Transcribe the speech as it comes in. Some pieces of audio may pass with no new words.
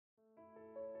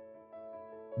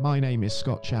My name is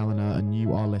Scott Challoner and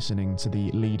you are listening to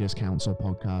the Leaders Council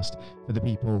podcast for the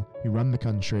people who run the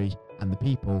country and the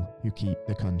people who keep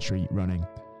the country running.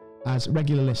 As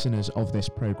regular listeners of this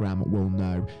programme will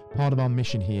know, part of our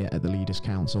mission here at the Leaders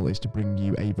Council is to bring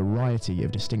you a variety of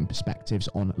distinct perspectives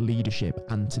on leadership,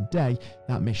 and today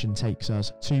that mission takes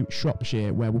us to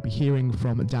Shropshire, where we'll be hearing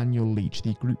from Daniel Leech,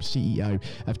 the Group CEO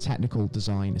of Technical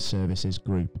Design Services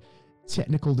Group.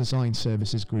 Technical Design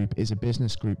Services Group is a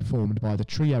business group formed by the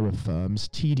trio of firms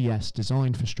TDS,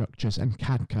 Design4Structures and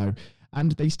Cadcoe,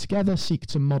 and they together seek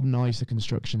to modernise the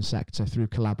construction sector through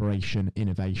collaboration,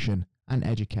 innovation and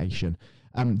education.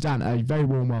 Dan, a very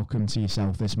warm welcome to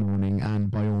yourself this morning, and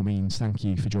by all means, thank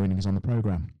you for joining us on the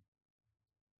programme.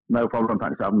 No problem,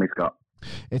 thanks for having me, Scott.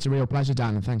 It's a real pleasure,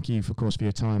 Dan, and thank you, of course, for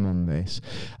your time on this.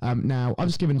 Now, I've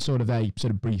just given sort of brief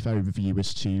overview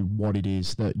as to what it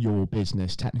is that your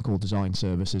business, Technical Design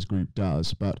Services Group,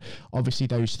 does, but obviously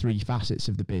those three facets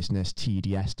of the business,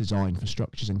 TDS,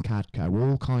 Design4Structures and Cadcoe,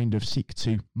 all kind of seek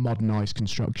to modernise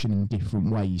construction in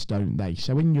different ways, don't they?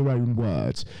 So in your own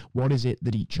words, what is it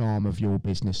that each arm of your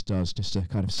business does, just to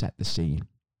kind of set the scene?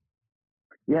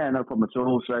 Yeah, no problem at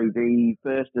all. So the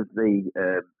first of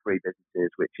the three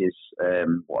businesses, which is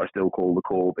what I still call the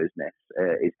core business,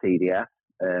 is TDS.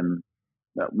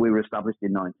 We were established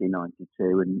in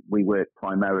 1992, and we work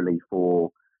primarily for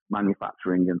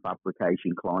manufacturing and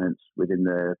fabrication clients within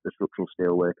the structural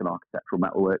steelwork and architectural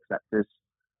metalwork sectors.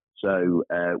 So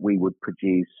we would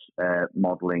produce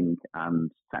modelling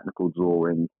and technical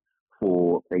drawing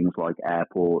for things like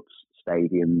airports,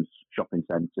 stadiums, shopping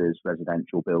centres,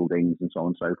 residential buildings, and so on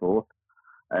and so forth.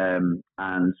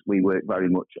 And we work very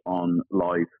much on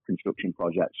live construction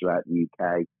projects throughout the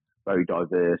UK, very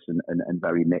diverse and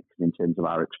very mixed in terms of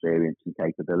our experience and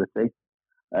capability.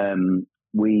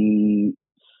 We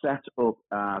set up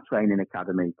our training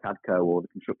academy, Cadcoe, or the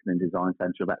Construction and Design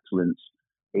Centre of Excellence,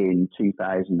 in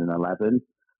 2011.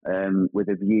 With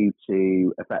a view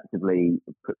to effectively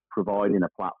providing a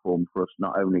platform for us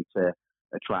not only to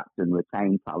attract and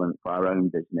retain talent for our own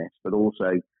business, but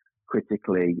also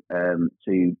critically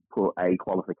to put a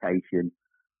qualification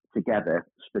together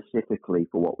specifically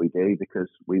for what we do, because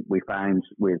we found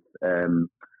with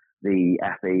the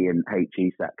FE and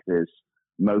HE sectors,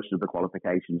 most of the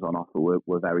qualifications on offer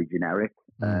were very generic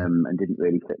and didn't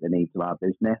really fit the needs of our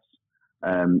business.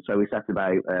 So we set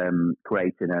about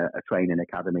creating a training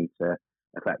academy to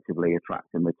effectively attract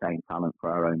and retain talent for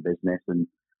our own business, and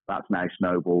that's now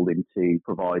snowballed into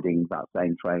providing that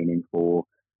same training for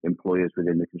employers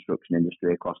within the construction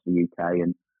industry across the UK.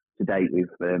 And to date, we've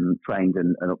trained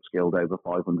and upskilled over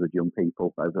 500 young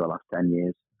people over the last 10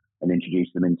 years and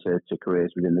introduced them into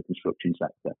careers within the construction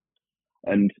sector.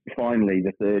 And finally,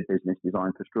 the third business,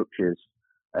 Design4Structures.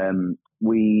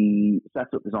 We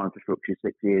set up Design4Structures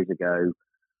 6 years ago,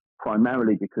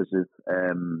 primarily because of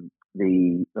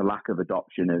the lack of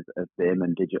adoption of BIM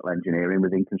and digital engineering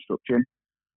within construction.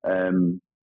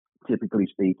 Typically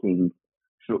speaking,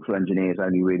 structural engineers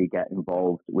only really get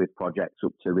involved with projects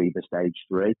up to REBA stage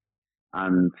 3.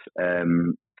 And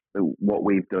what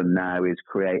we've done now is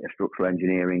create a structural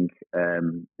engineering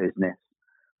business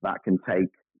that can take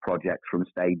projects from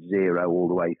stage 0 all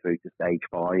the way through to stage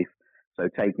 5. So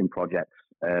taking projects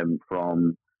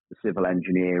from the civil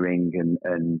engineering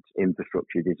and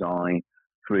infrastructure design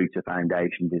through to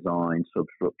foundation design,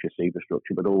 substructure,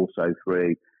 superstructure, but also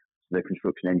through the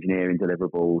construction engineering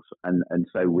deliverables. And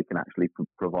so we can actually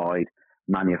provide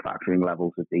manufacturing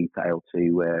levels of detail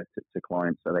to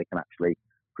clients, so they can actually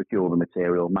procure the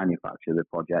material, manufacture the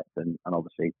project, and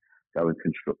obviously go and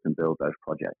construct and build those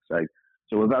projects.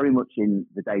 So we're very much in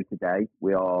the day-to-day.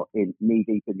 We are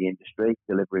knee-deep in the industry,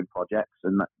 delivering projects,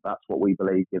 and that's what we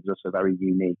believe gives us a very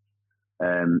unique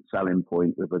selling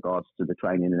point with regards to the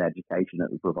training and education that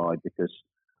we provide, because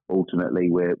ultimately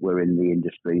we're in the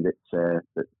industry that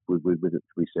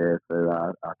we serve for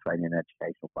our training and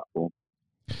educational platform.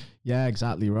 Yeah,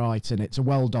 exactly right. And it's a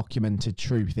well-documented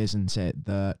truth, isn't it,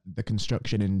 that the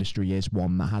construction industry is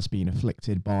one that has been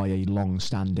afflicted by a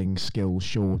long-standing skills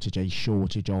shortage, a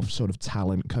shortage of sort of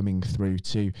talent coming through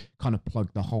to kind of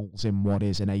plug the holes in what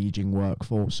is an ageing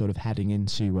workforce sort of heading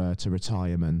into to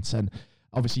retirement. And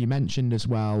obviously you mentioned as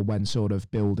well, when sort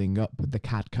of building up the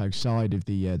Cadcoe side of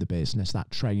the business, that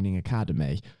training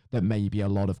academy, that maybe a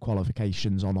lot of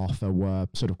qualifications on offer were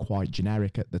sort of quite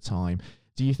generic at the time.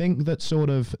 Do you think that sort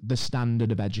of the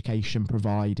standard of education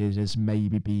provided as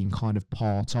maybe being kind of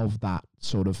part of that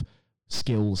sort of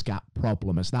skills gap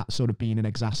problem? Has that sort of been an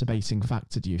exacerbating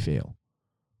factor, do you feel?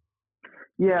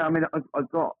 Yeah, I mean, I've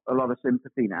got a lot of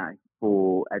sympathy now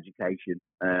for education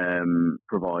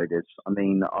providers. I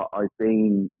mean, I've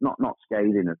been not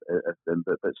scathing of them,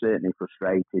 but certainly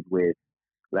frustrated with,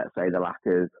 let's say, the lack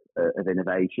of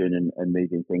innovation and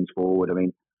moving things forward. I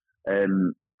mean,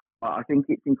 um, I think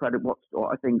it's incredible.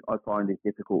 What I think I find is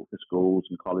difficult for schools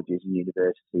and colleges and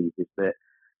universities is that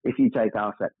if you take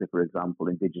our sector, for example,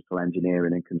 in digital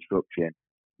engineering and construction,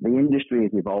 the industry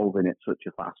is evolving at such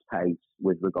a fast pace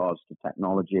with regards to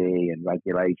technology and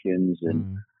regulations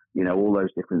and Mm. all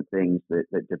those different things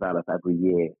that develop every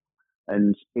year.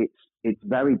 And it's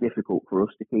very difficult for us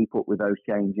to keep up with those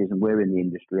changes, and we're in the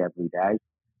industry every day.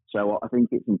 So I think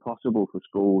it's impossible for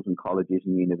schools and colleges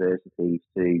and universities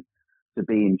to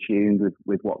be in tune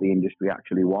with what the industry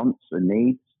actually wants and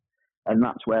needs. And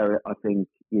that's where I think,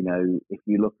 if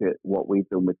you look at what we've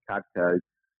done with Cadco,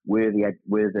 we're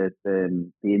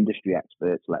the industry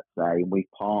experts, let's say, and we've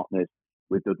partnered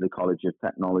with Dudley College of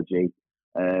Technology,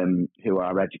 who are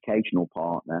our educational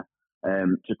partner,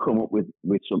 to come up with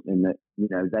something that,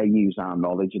 they use our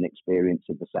knowledge and experience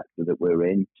of the sector that we're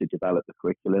in to develop the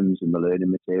curriculums and the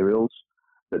learning materials.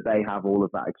 But they have all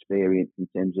of that experience in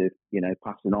terms of,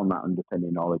 passing on that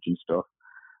underpinning knowledge and stuff.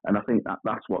 And I think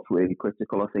that's what's really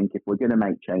critical. I think if we're going to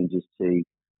make changes to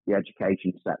the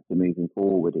education sector moving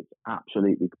forward, it's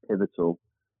absolutely pivotal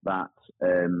that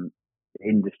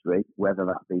industry, whether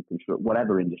that be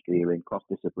whatever industry you're in,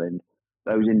 cross-disciplined,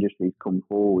 those industries come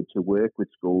forward to work with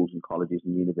schools and colleges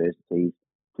and universities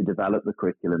to develop the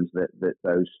curriculums that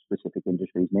those specific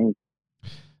industries need.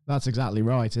 That's exactly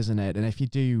right, isn't it? And if you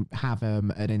do have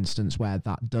an instance where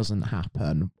that doesn't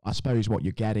happen, I suppose what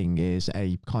you're getting is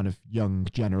a kind of young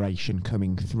generation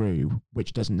coming through,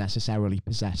 which doesn't necessarily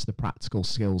possess the practical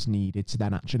skills needed to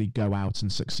then actually go out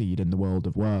and succeed in the world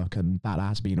of work. And that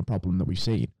has been a problem that we've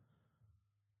seen.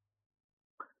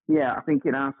 Yeah, I think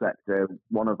in our sector,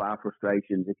 one of our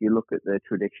frustrations, if you look at the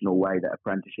traditional way that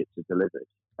apprenticeships are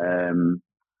delivered,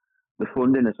 the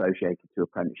funding associated to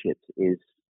apprenticeships is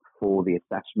for the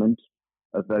assessment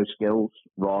of those skills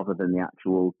rather than the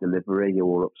actual delivery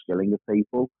or upskilling of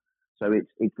people. So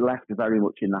it's left very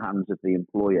much in the hands of the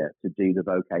employer to do the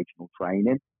vocational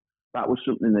training. That was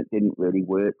something that didn't really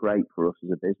work great for us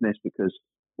as a business, because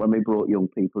when we brought young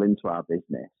people into our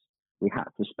business, we had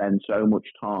to spend so much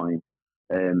time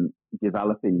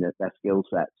developing their skill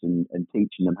sets and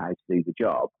teaching them how to do the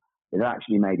job. It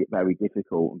actually made it very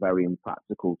difficult and very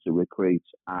impractical to recruit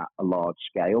at a large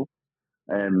scale.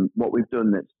 What we've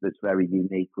done that's very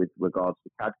unique with regards to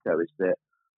Cadco is that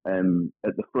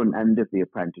at the front end of the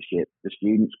apprenticeship, the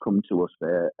students come to us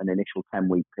for an initial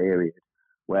 10-week period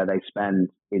where they spend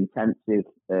intensive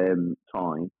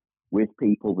time with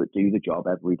people that do the job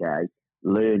every day,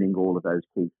 learning all of those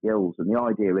key skills. And the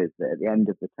idea is that at the end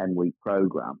of the 10-week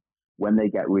program, when they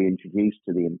get reintroduced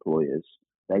to the employers,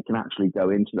 they can actually go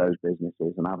into those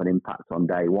businesses and have an impact on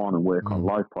day one and work on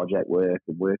live project work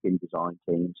and work in design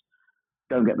teams.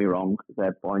 Don't get me wrong,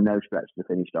 they're by no stretch the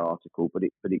finished article, but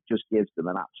it just gives them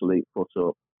an absolute foot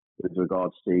up with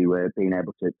regards to being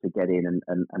able to get in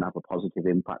and have a positive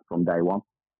impact from day one.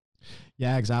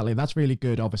 Yeah, exactly. That's really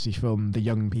good, obviously, from the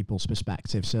young people's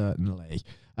perspective, certainly.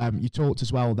 You talked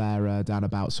as well there, Dan,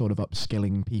 about sort of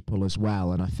upskilling people as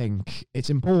well. And I think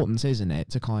it's important, isn't it,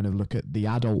 to kind of look at the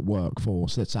adult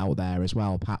workforce that's out there as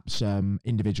well, perhaps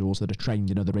individuals that are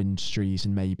trained in other industries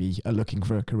and maybe are looking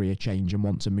for a career change and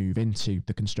want to move into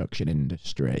the construction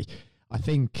industry. I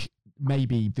think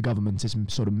maybe the government is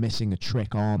sort of missing a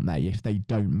trick, aren't they, if they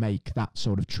don't make that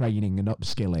sort of training and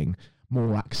upskilling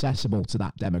more accessible to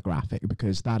that demographic,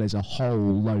 because that is a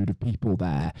whole load of people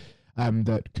there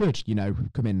that could,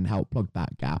 come in and help plug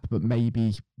that gap, but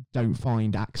maybe don't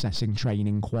find accessing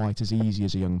training quite as easy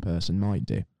as a young person might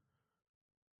do.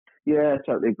 Yeah,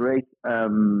 totally agree. I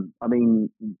mean,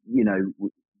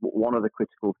 one of the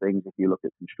critical things, if you look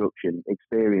at construction,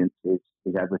 experience is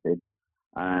everything.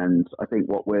 And I think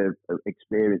what we're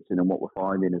experiencing and what we're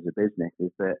finding as a business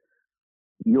is that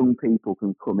young people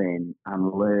can come in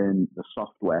and learn the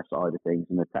software side of things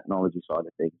and the technology side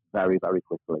of things very, very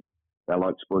quickly. They're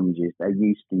like sponges. They're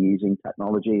used to using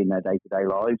technology in their day-to-day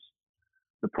lives.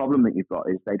 The problem that you've got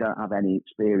is they don't have any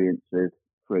experience of,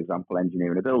 for example,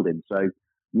 engineering a building. So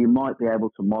you might be able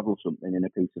to model something in a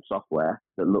piece of software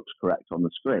that looks correct on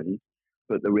the screen,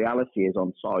 but the reality is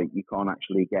on site, you can't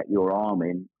actually get your arm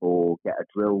in or get a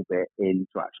drill bit in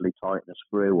to actually tighten a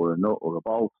screw or a nut or a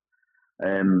bolt.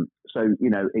 So,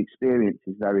 experience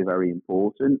is very, very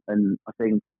important. And I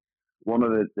think one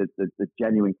of the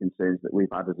genuine concerns that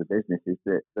we've had as a business is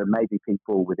that there may be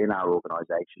people within our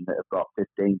organisation that have got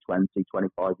 15, 20,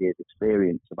 25 years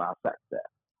experience of our sector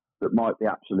that might be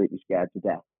absolutely scared to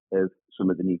death of some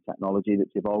of the new technology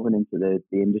that's evolving into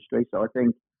the industry. So I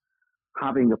think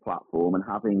having a platform and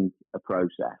having a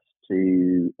process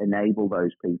to enable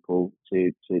those people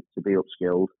to be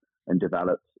upskilled and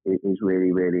developed is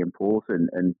really, really important.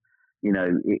 And, you know,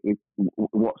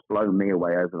 what's blown me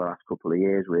away over the last couple of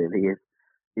years really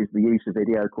is the use of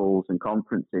video calls and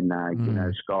conferencing now, you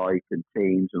know, Skype and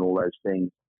Teams and all those things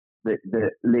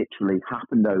that literally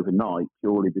happened overnight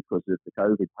purely because of the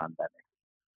COVID pandemic.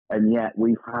 And yet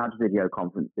we've had video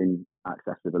conferencing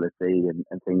accessibility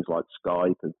and things like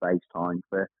Skype and FaceTime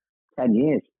for 10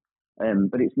 years.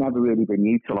 But it's never really been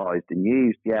utilised and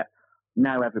used, yet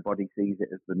now everybody sees it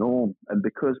as the norm. And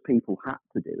because people had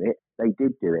to do it, they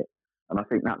did do it. And I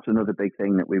think that's another big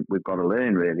thing that we've got to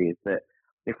learn really, is that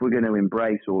if we're going to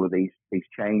embrace all of these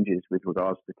changes with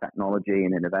regards to technology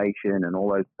and innovation and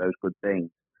all those good things,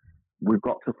 we've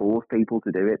got to force people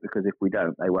to do it, because if we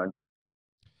don't, they won't.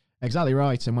 Exactly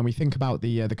right. And when we think about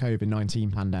the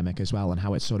COVID-19 pandemic as well and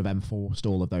how it sort of enforced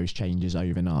all of those changes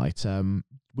overnight,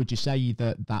 would you say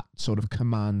that sort of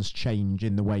commands change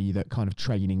in the way that kind of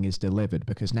training is delivered,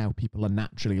 because now people are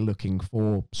naturally looking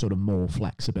for sort of more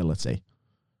flexibility?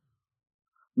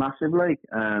 Massively.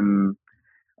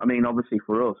 I mean, obviously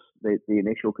for us, the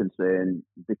initial concern,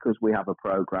 because we have a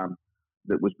program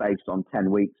that was based on 10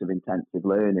 weeks of intensive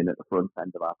learning at the front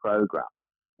end of our program,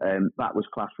 that was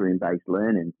classroom-based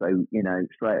learning. So, you know,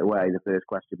 straight away, the first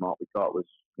question mark we got was,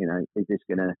 you know, is this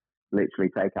going to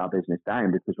literally take our business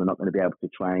down, because we're not going to be able to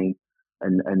train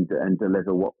and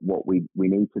deliver what we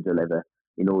need to deliver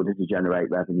in order to generate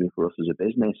revenue for us as a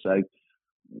business. So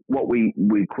what we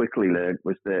quickly learned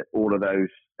was that all of those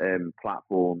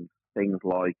platforms, things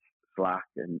like Slack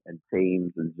and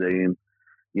Teams and Zoom,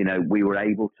 you know, we were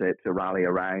able to rally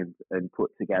around and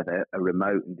put together a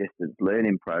remote and distance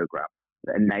learning program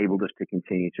that enabled us to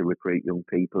continue to recruit young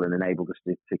people and enabled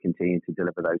us to continue to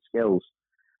deliver those skills.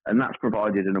 And that's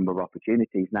provided a number of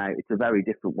opportunities. Now, it's a very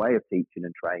different way of teaching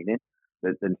and training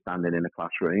than standing in a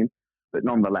classroom, but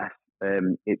nonetheless,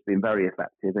 it's been very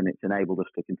effective, and it's enabled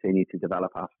us to continue to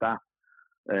develop our staff.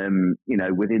 You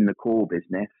know, within the core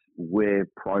business, we're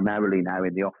primarily now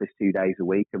in the office 2 days a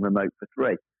week and remote for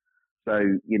 3. So,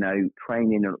 you know,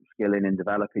 training and upskilling and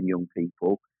developing young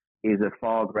people is a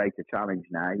far greater challenge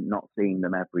now, not seeing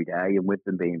them every day and with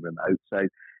them being remote. So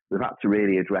we've had to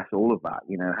really address all of that.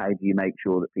 You know, how do you make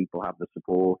sure that people have the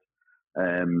support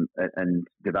and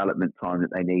development time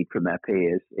that they need from their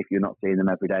peers if you're not seeing them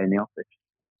every day in the office?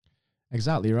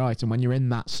 Exactly right. And when you're in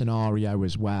that scenario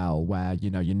as well, where,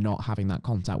 you know, you're not having that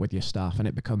contact with your staff and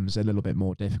it becomes a little bit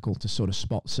more difficult to sort of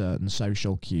spot certain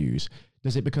social cues,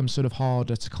 does it become sort of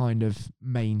harder to kind of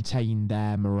maintain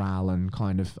their morale and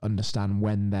kind of understand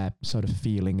when they're sort of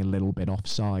feeling a little bit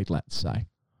offside, let's say?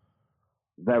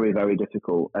 Very, very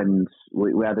difficult. And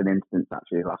we had an instance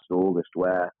actually last August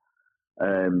where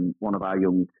one of our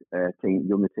younger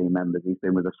team members, he's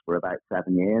been with us for about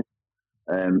 7 years,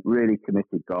 really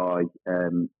committed guy,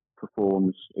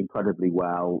 performs incredibly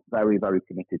well, very, very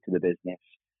committed to the business.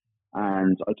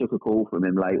 And I took a call from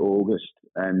him late August,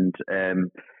 and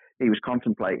he was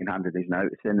contemplating handing his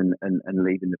notice in and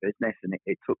leaving the business. And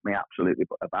it took me absolutely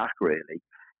aback, really.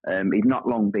 He'd not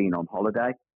long been on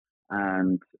holiday.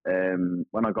 And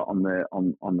when I got on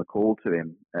the call to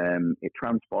him, it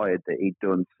transpired that he'd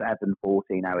done 7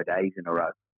 14-hour days in a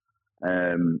row,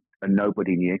 and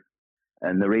nobody knew.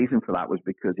 And the reason for that was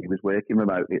because he was working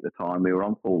remotely at the time. We were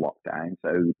on full lockdown,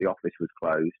 so the office was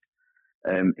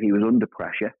closed. He was under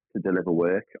pressure to deliver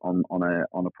work on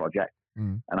a project,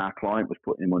 and our client was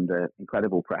putting him under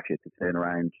incredible pressure to turn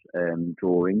around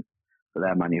drawings for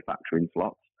their manufacturing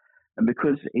slots. And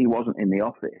because he wasn't in the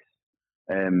office,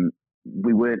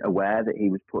 we weren't aware that he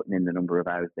was putting in the number of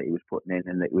hours that he was putting in,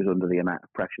 and that it was under the amount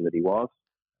of pressure that he was.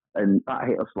 And that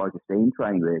hit us like a steam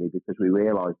train, really, because we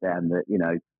realised then that, you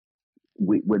know,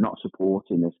 we're not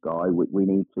supporting this guy. We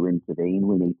need to intervene.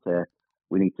 We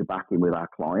need to back him with our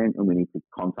client, and we need to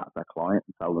contact our client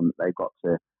and tell them that they've got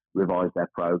to revise their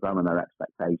program and their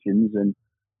expectations. And,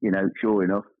 you know, sure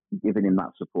enough, giving him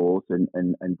that support and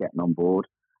getting on board,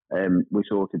 we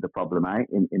sorted the problem out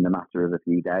in the matter of a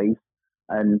few days.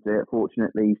 And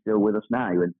fortunately, he's still with us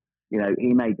now. And, you know,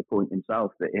 he made the point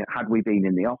himself that had we been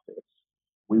in the office,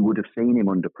 we would have seen him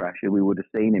under pressure, we would have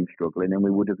seen him struggling, and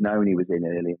we would have known he was in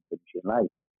early and finishing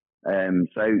late.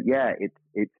 So, yeah,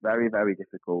 it's very, very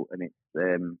difficult. And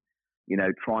it's, you know,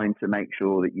 trying to make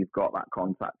sure that you've got that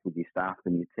contact with your staff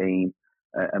and your team,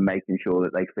 and making sure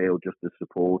that they feel just as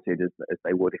supported as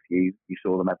they would if you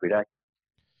saw them every day.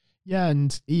 Yeah,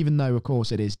 and even though, of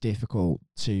course, it is difficult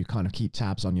to kind of keep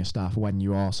tabs on your staff when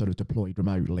you are sort of deployed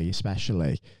remotely,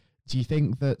 especially, Do you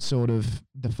think that sort of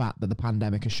the fact that the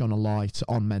pandemic has shone a light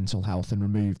on mental health and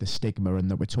removed the stigma and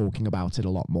that we're talking about it a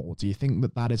lot more, do you think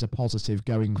that that is a positive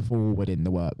going forward in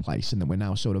the workplace and that we're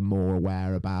now sort of more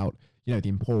aware about, you know, the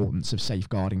importance of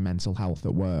safeguarding mental health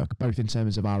at work, both in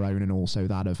terms of our own and also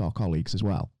that of our colleagues as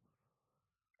well?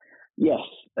 Yes.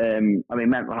 I mean,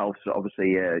 mental health is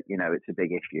obviously, you know, it's a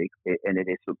big issue, and it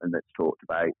is something that's talked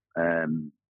about,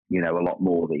 you know, a lot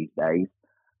more these days.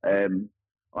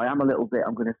 I am a little bit,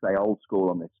 I'm going to say, old school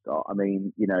on this, Scott. I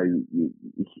mean, you know,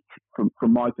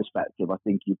 from my perspective, I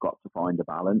think you've got to find a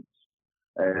balance.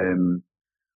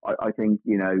 I think,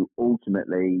 you know,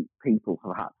 ultimately people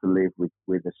have had to live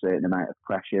with a certain amount of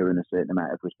pressure and a certain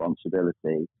amount of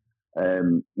responsibility,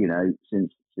 you know,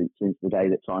 since the day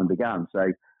that time began.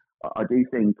 So I do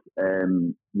think,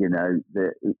 you know,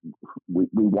 that we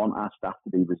want our staff to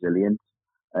be resilient,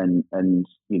 and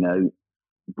you know,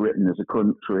 Britain as a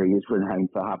country is renowned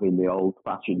for having the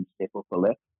old-fashioned stiff upper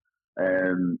lip.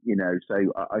 You know,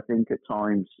 so I think at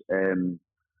times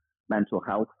mental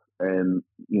health,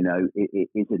 you know, it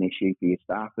is an issue for your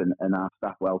staff, and our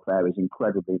staff welfare is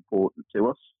incredibly important to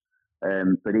us.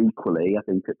 But equally, I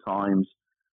think at times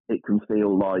it can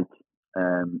feel like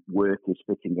work is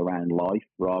fitting around life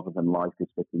rather than life is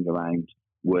fitting around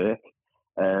work.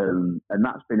 And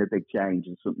that's been a big change,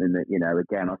 and something that, you know,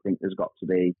 again, I think there's got to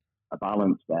be a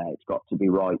balance there. It's got to be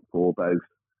right for both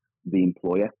the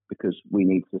employer, because we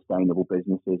need sustainable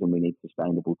businesses and we need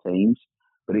sustainable teams,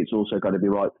 but it's also got to be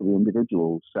right for the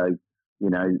individuals. So, you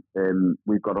know,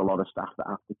 we've got a lot of staff that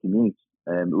have to commute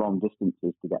long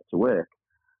distances to get to work.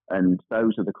 And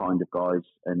those are the kind of guys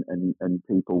and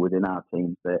people within our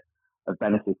teams that have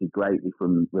benefited greatly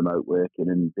from remote working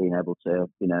and being able to,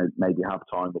 you know, maybe have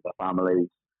time with their families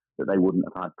that they wouldn't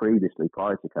have had previously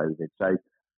prior to COVID. So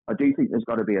I do think there's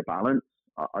got to be a balance.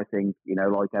 I think, you know,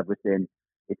 like everything,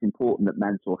 it's important that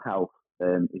mental health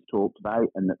is talked about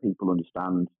and that people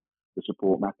understand the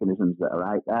support mechanisms that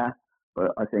are out there.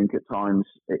 But I think at times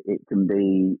it can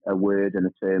be a word and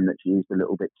a term that's used a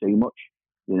little bit too much.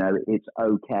 You know, it's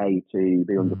okay to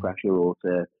be under pressure or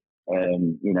to,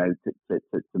 you know,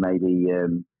 to maybe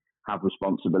have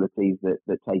responsibilities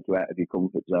that take you out of your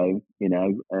comfort zone, you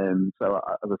know. So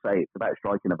as I say, it's about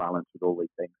striking a balance with all these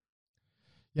things.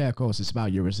 Yeah, of course, it's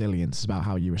about your resilience. It's about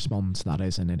how you respond to that,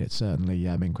 isn't it? It's certainly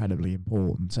incredibly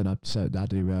important, and I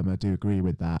do agree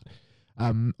with that.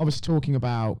 Obviously, talking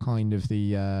about kind of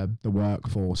the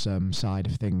workforce side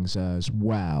of things as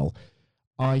well,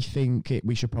 I think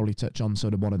we should probably touch on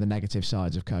sort of one of the negative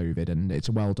sides of COVID, and it's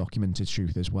a well-documented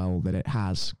truth as well that it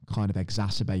has kind of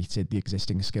exacerbated the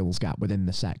existing skills gap within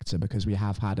the sector, because we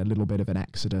have had a little bit of an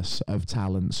exodus of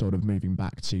talent sort of moving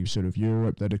back to sort of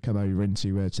Europe that had come over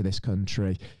into to this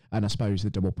country, and I suppose the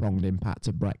double-pronged impact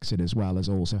of Brexit as well has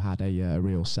also had a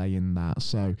real say in that.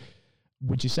 So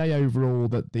would you say overall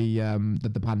that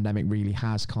the pandemic really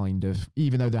has kind of,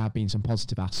 even though there have been some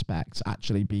positive aspects,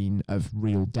 actually been of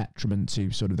real detriment to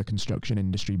sort of the construction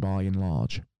industry by and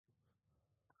large?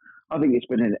 I think it's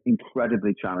been an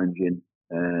incredibly challenging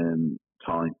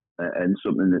time, and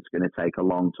something that's going to take a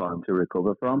long time to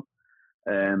recover from.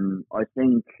 I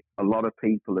think a lot of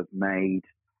people have made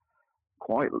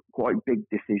quite big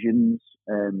decisions.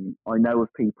 I know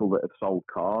of people that have sold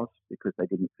cars because they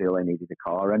didn't feel they needed a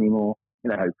car anymore. You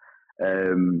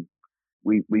know,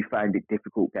 we found it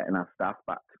difficult getting our staff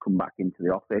back to come back into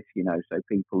the office. You know, so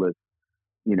people have,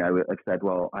 you know, have said,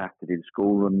 well, I have to do the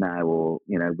school run now, or,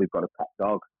 you know, we've got a pet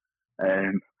dog.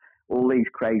 All these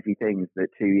crazy things that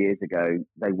 2 years ago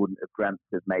they wouldn't have dreamt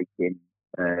of making,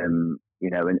 you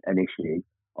know, an issue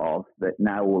of, that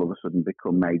now all of a sudden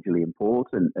become majorly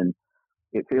important. And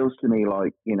it feels to me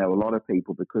like, you know, a lot of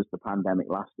people, because the pandemic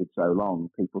lasted so long,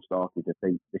 people started to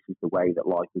think this is the way that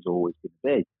life is always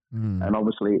going to be. And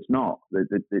obviously it's not.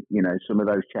 You know, some of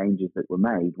those changes that were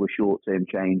made were short-term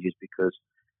changes because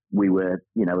we were,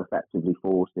 you know, effectively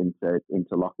forced into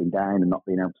locking down and not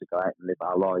being able to go out and live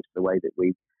our lives the way that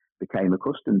we became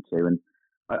accustomed to. And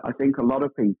I think a lot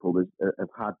of people have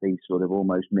had these sort of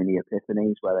almost mini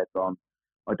epiphanies where they've gone,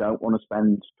 I don't want to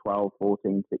spend 12,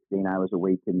 14, 16 hours a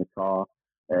week in the car.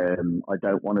 I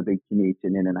don't want to be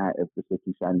commuting in and out of the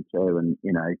city centre, and,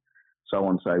 you know, so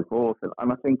on and so forth.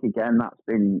 And I think, again, that's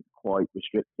been quite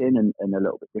restricting and a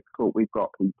little bit difficult. We've got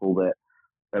people that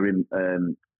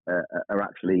are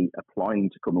actually applying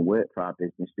to come and work for our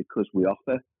business because we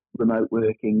offer remote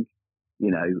working,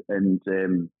 you know,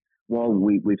 and while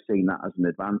we've seen that as an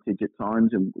advantage at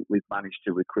times, and we've managed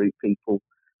to recruit people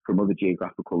from other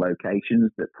geographical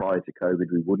locations that prior to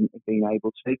COVID we wouldn't have been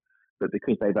able to, but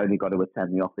because they've only got to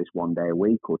attend the office 1 day a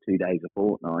week or 2 days a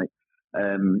fortnight,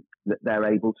 that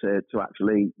they're able to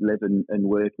actually live and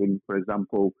work in, for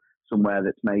example, somewhere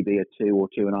that's maybe a 2 or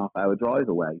 2.5 hour drive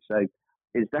away. So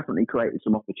it's definitely created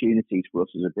some opportunities for us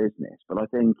as a business. But I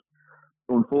think,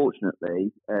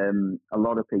 unfortunately, a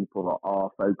lot of people are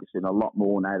focusing a lot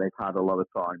more now. They've had a lot of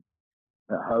time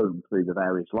at home through the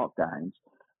various lockdowns.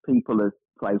 People have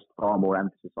placed far more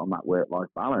emphasis on that work-life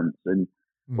balance. And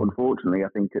unfortunately, I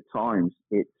think at times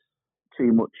it's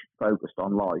too much focused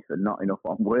on life and not enough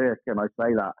on work. And I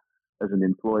say that as an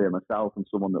employer myself and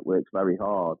someone that works very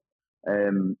hard.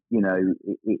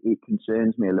 It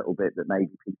concerns me a little bit that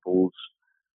maybe people's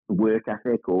work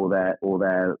ethic or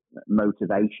their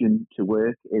motivation to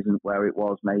work isn't where it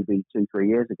was maybe 2-3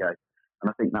 years ago. And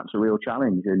I think that's a real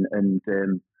challenge. And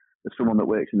as someone that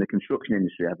works in the construction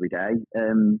industry every day,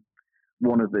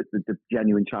 one of the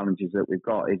genuine challenges that we've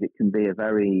got is it can be a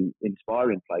very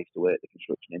inspiring place to work the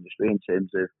construction industry in terms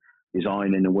of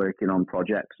designing and working on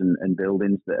projects and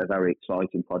buildings that are very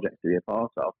exciting projects to be a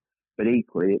part of. But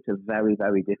equally, it's a very,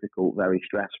 very difficult, very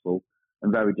stressful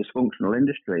and very dysfunctional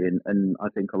industry. And I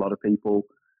think a lot of people,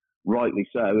 rightly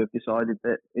so, have decided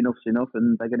that enough's enough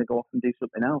and they're going to go off and do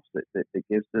something else that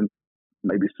gives them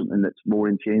maybe something that's more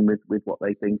in tune with what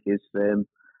they think is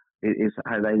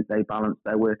how they balance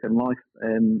their work and life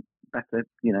better,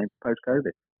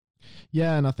 post-COVID.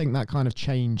 Yeah, and I think that kind of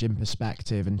change in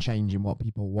perspective and change in what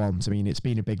people want. I mean, it's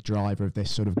been a big driver of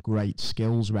this sort of great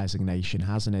skills resignation,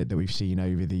 hasn't it, that we've seen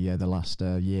over the last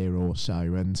year or so.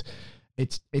 And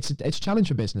it's a challenge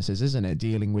for businesses, isn't it,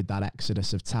 dealing with that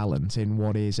exodus of talent in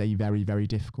what is a very, very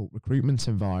difficult recruitment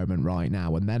environment right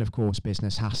now. And then, of course,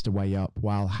 business has to weigh up,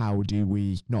 well, how do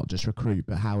we not just recruit,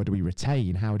 but how do we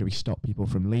retain? How do we stop people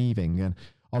from leaving? And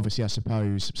obviously, I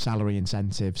suppose salary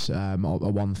incentives are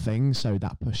one thing, so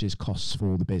that pushes costs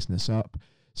for the business up.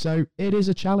 So it is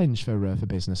a challenge for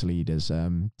business leaders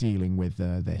dealing with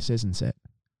this, isn't it?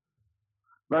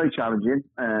 Very challenging.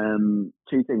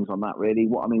 Two things on that, really.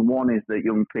 One is that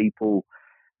young people,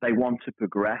 they want to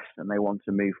progress and they want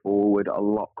to move forward a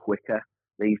lot quicker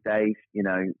these days.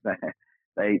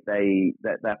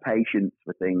 Their patience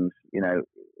for things,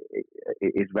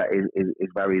 is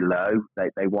very low.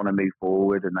 They want to move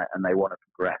forward and they want to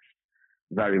progress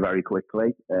very, very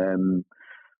quickly.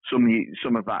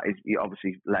 Some of that is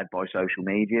obviously led by social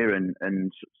media and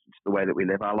it's the way that we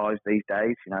live our lives these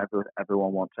days.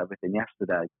 Everyone wants everything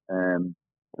yesterday, and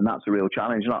that's a real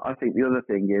challenge. And I think the other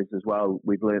thing is as well,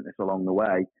 we've learned this along the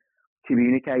way.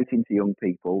 Communicating to young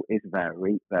people is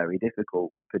very, very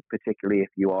difficult, particularly if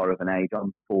you are of an age.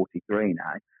 I'm 43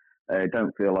 now.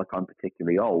 Don't feel like I'm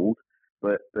particularly old,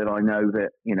 but I know that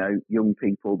the young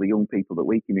people that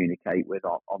we communicate with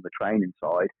on the training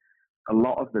side, a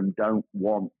lot of them don't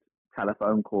want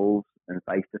telephone calls and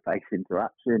face-to-face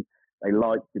interaction. They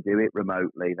like to do it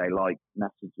remotely. They like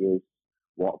messages,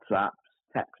 WhatsApps,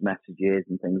 text messages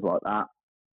and things like that,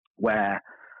 where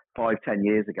 5-10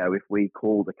 years ago, if we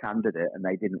called a candidate and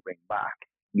they didn't ring back,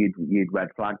 you'd red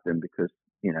flag them because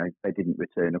they didn't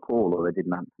return a call or they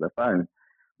didn't answer the phone.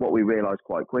 What we realised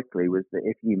quite quickly was that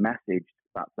if you messaged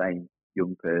that same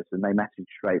young person, they messaged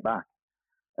straight back.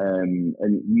 And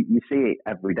you see it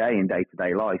every day in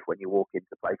day-to-day life when you walk into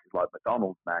places like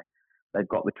McDonald's now. They've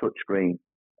got the touchscreen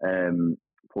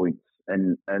points.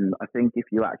 And I think if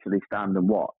you actually stand and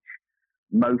watch,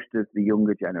 most of the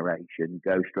younger generation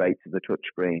go straight to the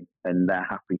touchscreen and they're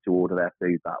happy to order their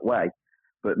food that way.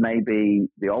 But maybe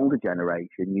the older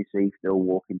generation you see still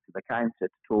walking to the counter to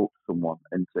talk to someone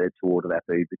and to order their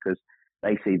food because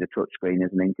they see the touchscreen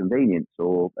as an inconvenience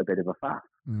or a bit of a faff.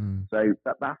 So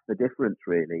that's the difference,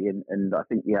 really. And I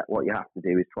think what you have to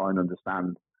do is try and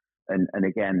understand and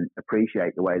again,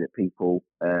 appreciate the way that people,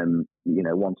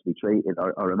 want to be treated.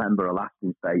 I remember a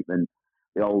lasting statement.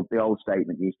 The old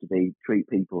statement used to be, treat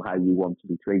people how you want to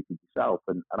be treated yourself.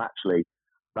 And actually,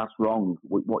 that's wrong.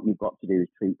 What you've got to do is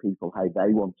treat people how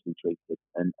they want to be treated.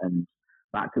 And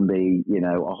that can be,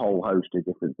 a whole host of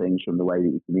different things, from the way that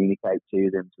you communicate to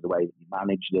them, to the way that you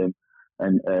manage them,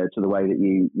 and to the way that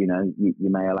you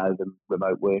may allow them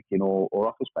remote working or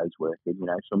office-based working.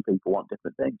 Some people want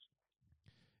different things.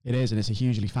 It is, and it's a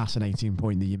hugely fascinating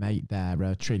point that you make there,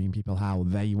 treating people how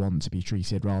they want to be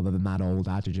treated rather than that old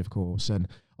adage, of course. And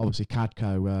obviously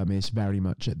Cadcoe is very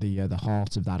much at the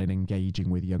heart of that in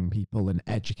engaging with young people and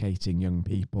educating young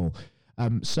people.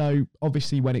 So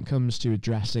obviously when it comes to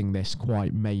addressing this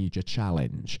quite major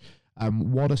challenge,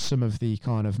 what are some of the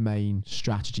kind of main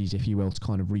strategies, if you will, to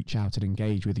kind of reach out and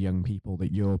engage with young people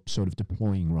that you're sort of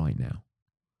deploying right now?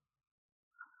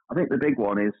 I think the big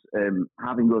one is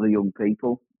having other young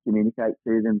people communicate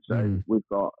to them. So we've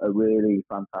got a really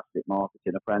fantastic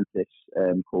marketing apprentice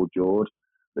called George,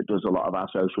 that does a lot of our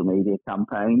social media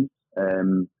campaigns.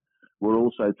 We're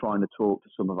also trying to talk to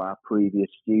some of our previous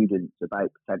students about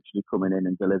potentially coming in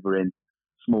and delivering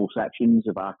small sections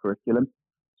of our curriculum.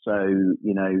 So,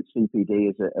 CPD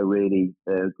is a really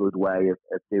good way of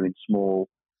doing small,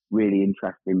 really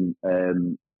interesting,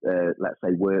 let's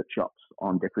say, workshops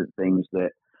on different things that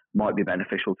might be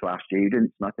beneficial to our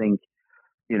students. And I think,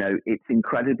 it's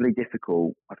incredibly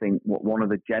difficult. I think one of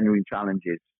the genuine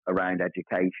challenges around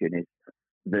education is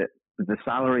that the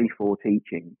salary for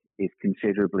teaching is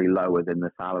considerably lower than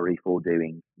the salary for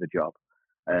doing the job,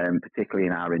 particularly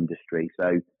in our industry.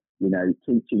 So,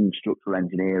 teaching structural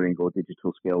engineering or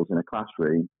digital skills in a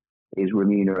classroom is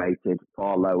remunerated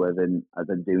far lower than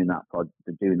doing that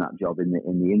job in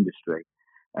the industry,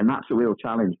 and that's a real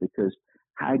challenge, because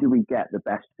how do we get the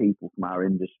best people from our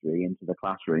industry into the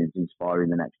classrooms,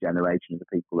 inspiring the next generation of the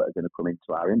people that are going to come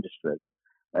into our industry?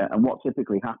 And what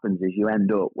typically happens is you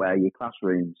end up where your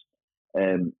classrooms,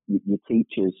 your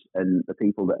teachers and the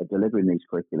people that are delivering these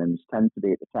curriculums tend to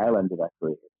be at the tail end of their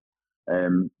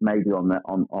careers, maybe on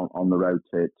the road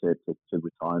to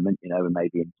retirement, and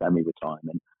maybe in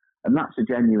semi-retirement. And that's a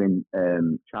genuine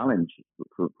challenge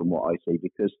from what I see,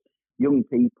 because young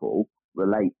people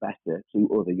relate better to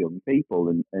other young people,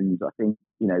 and I think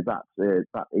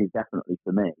that is definitely,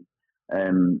 for me,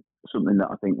 something that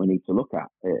I think we need to look at.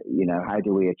 How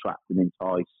do we attract and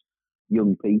entice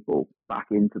young people back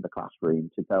into the classroom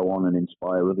to go on and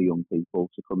inspire other young people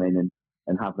to come in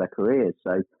and have their careers?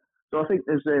 So I think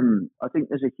there's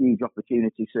a huge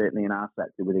opportunity, certainly in our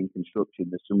sector within construction.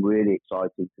 There's some really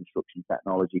exciting construction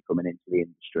technology coming into the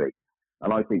industry,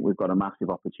 and I think we've got a massive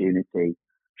opportunity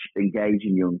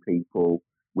engaging young people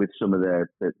with some of the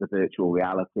virtual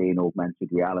reality and augmented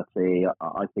reality.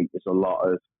 I think there's a lot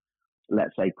of,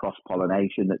 let's say,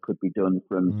 cross-pollination that could be done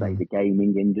from, say, the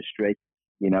gaming industry.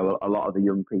 A lot of the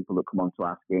young people that come onto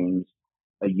our schemes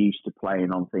are used to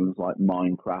playing on things like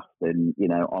Minecraft and,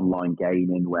 online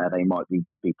gaming, where they might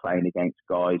be playing against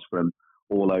guys from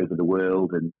all over the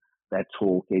world, and they're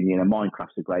talking.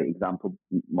 Minecraft's a great example.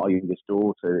 My youngest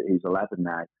daughter, who's 11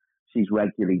 now, she's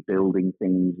regularly building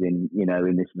things in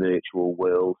this virtual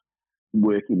world,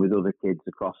 working with other kids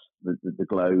across the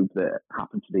globe that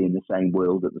happen to be in the same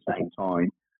world at the same time,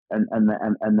 and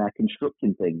they're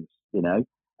constructing things,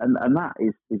 and that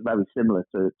is very similar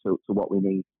to what we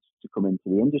need to come into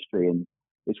the industry. And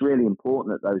it's really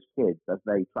important that those kids, as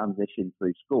they transition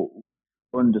through school,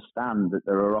 understand that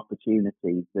there are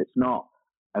opportunities that's not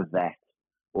a vet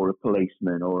or a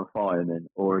policeman or a fireman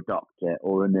or a doctor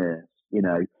or a nurse,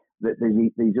 that there's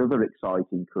these other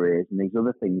exciting careers and these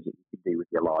other things that you can do with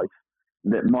your life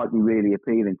that might be really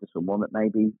appealing to someone that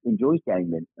maybe enjoys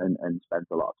gaming and spends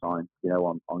a lot of time,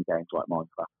 on games like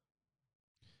Minecraft.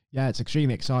 Yeah, it's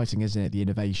extremely exciting, isn't it? The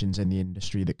innovations in the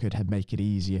industry that could make it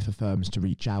easier for firms to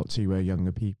reach out to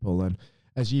younger people. And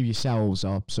as you yourselves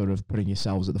are sort of putting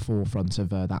yourselves at the forefront of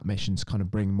that mission to kind of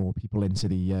bring more people into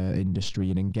the industry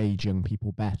and engage young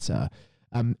people better.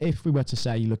 If we were to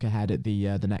say, look ahead at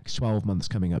the next 12 months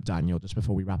coming up, Daniel, just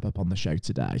before we wrap up on the show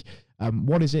today,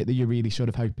 what is it that you're really sort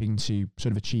of hoping to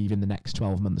sort of achieve in the next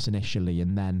 12 months initially,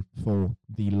 and then for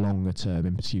the longer term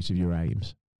in pursuit of your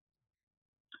aims?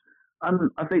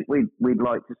 I think we'd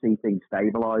like to see things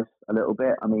stabilise a little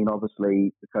bit. I mean,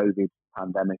 obviously, the COVID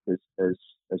pandemic has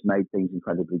made things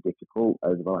incredibly difficult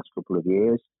over the last couple of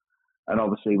years. And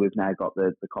obviously, we've now got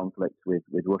the conflict with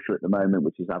Russia at the moment,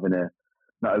 which is having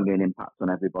not only an impact on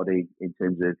everybody in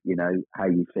terms of, how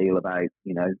you feel about,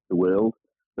 the world,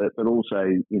 but also,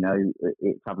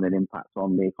 it's having an impact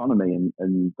on the economy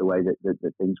and the way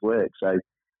that things work. So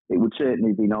it would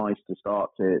certainly be nice to start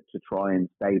to try and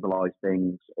stabilise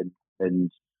things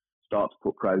and start to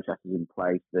put processes in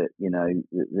place that,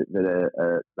 that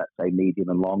are, let's say, medium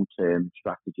and long-term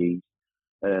strategies.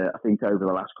 I think over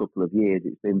the last couple of years,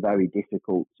 it's been very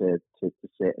difficult to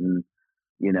sit and,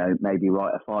 maybe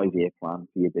write a 5-year plan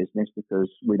for your business, because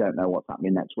we don't know what's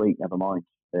happening next week, never mind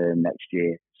next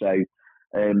year. So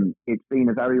it's been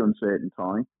a very uncertain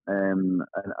time, and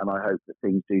I hope that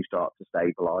things do start to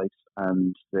stabilise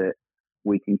and that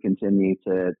we can continue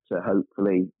to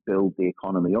hopefully build the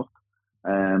economy up,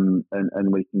 and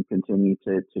we can continue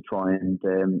to try and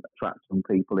attract some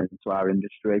people into our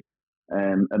industry,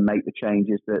 and make the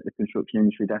changes that the construction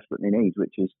industry desperately needs,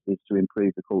 which is to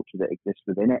improve the culture that exists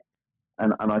within it.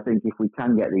 And I think if we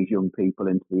can get these young people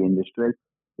into the industry,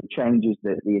 the changes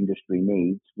that the industry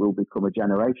needs will become a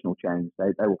generational change.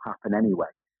 They will happen anyway,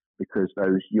 because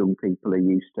those young people are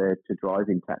used to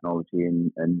driving technology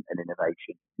and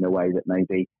innovation in a way that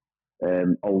maybe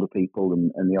older people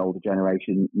and the older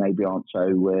generation maybe aren't so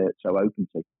open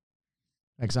to.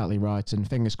 Exactly right, and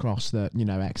fingers crossed that, you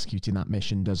know, executing that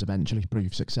mission does eventually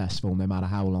prove successful, no matter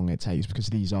how long it takes, because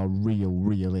these are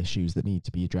real issues that need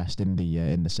to be addressed in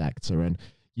the sector. And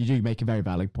you do make a very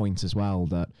valid point as well,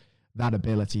 that that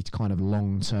ability to kind of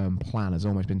long-term plan has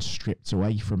almost been stripped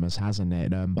away from us, hasn't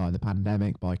it, by the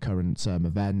pandemic, by current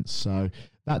events. So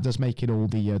that does make it all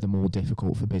the more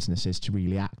difficult for businesses to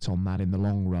really act on that in the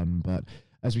long run. But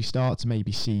as we start to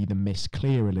maybe see the mist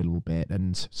clear a little bit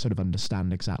and sort of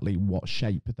understand exactly what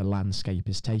shape the landscape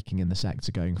is taking in the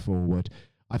sector going forward,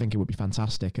 I think it would be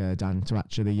fantastic, Dan, to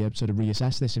actually sort of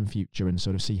reassess this in future and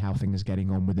sort of see how things are getting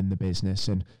on within the business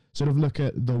and sort of look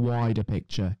at the wider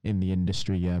picture in the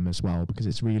industry as well, because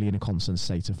it's really in a constant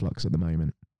state of flux at the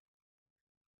moment.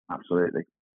 Absolutely.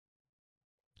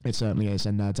 It certainly is.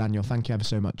 And Daniel, thank you ever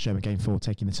so much again for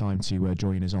taking the time to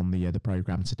join us on the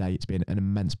programme today. It's been an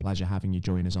immense pleasure having you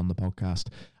join us on the podcast.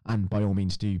 And by all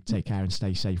means, do take care and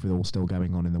stay safe with all still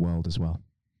going on in the world as well.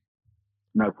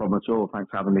 No problem at all. Thanks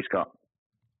for having me, Scott.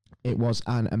 It was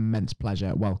an immense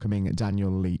pleasure welcoming Daniel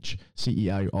Leech,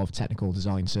 CEO of Technical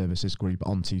Design Services Group,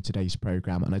 onto today's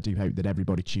programme. And I do hope that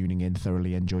everybody tuning in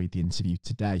thoroughly enjoyed the interview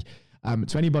today.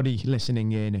 To anybody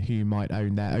listening in who might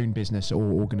own their own business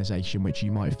or organisation which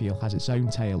you might feel has its own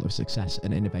tale of success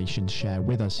and innovation to share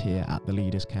with us here at the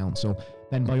Leaders Council,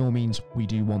 then by all means we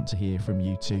do want to hear from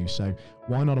you too. So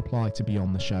why not apply to be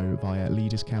on the show via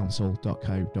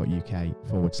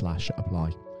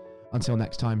leaderscouncil.co.uk/apply. Until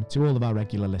next time, to all of our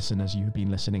regular listeners, you have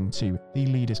been listening to the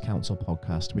Leaders Council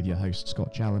podcast with your host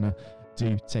Scott Challoner.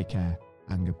 Do take care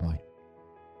and goodbye.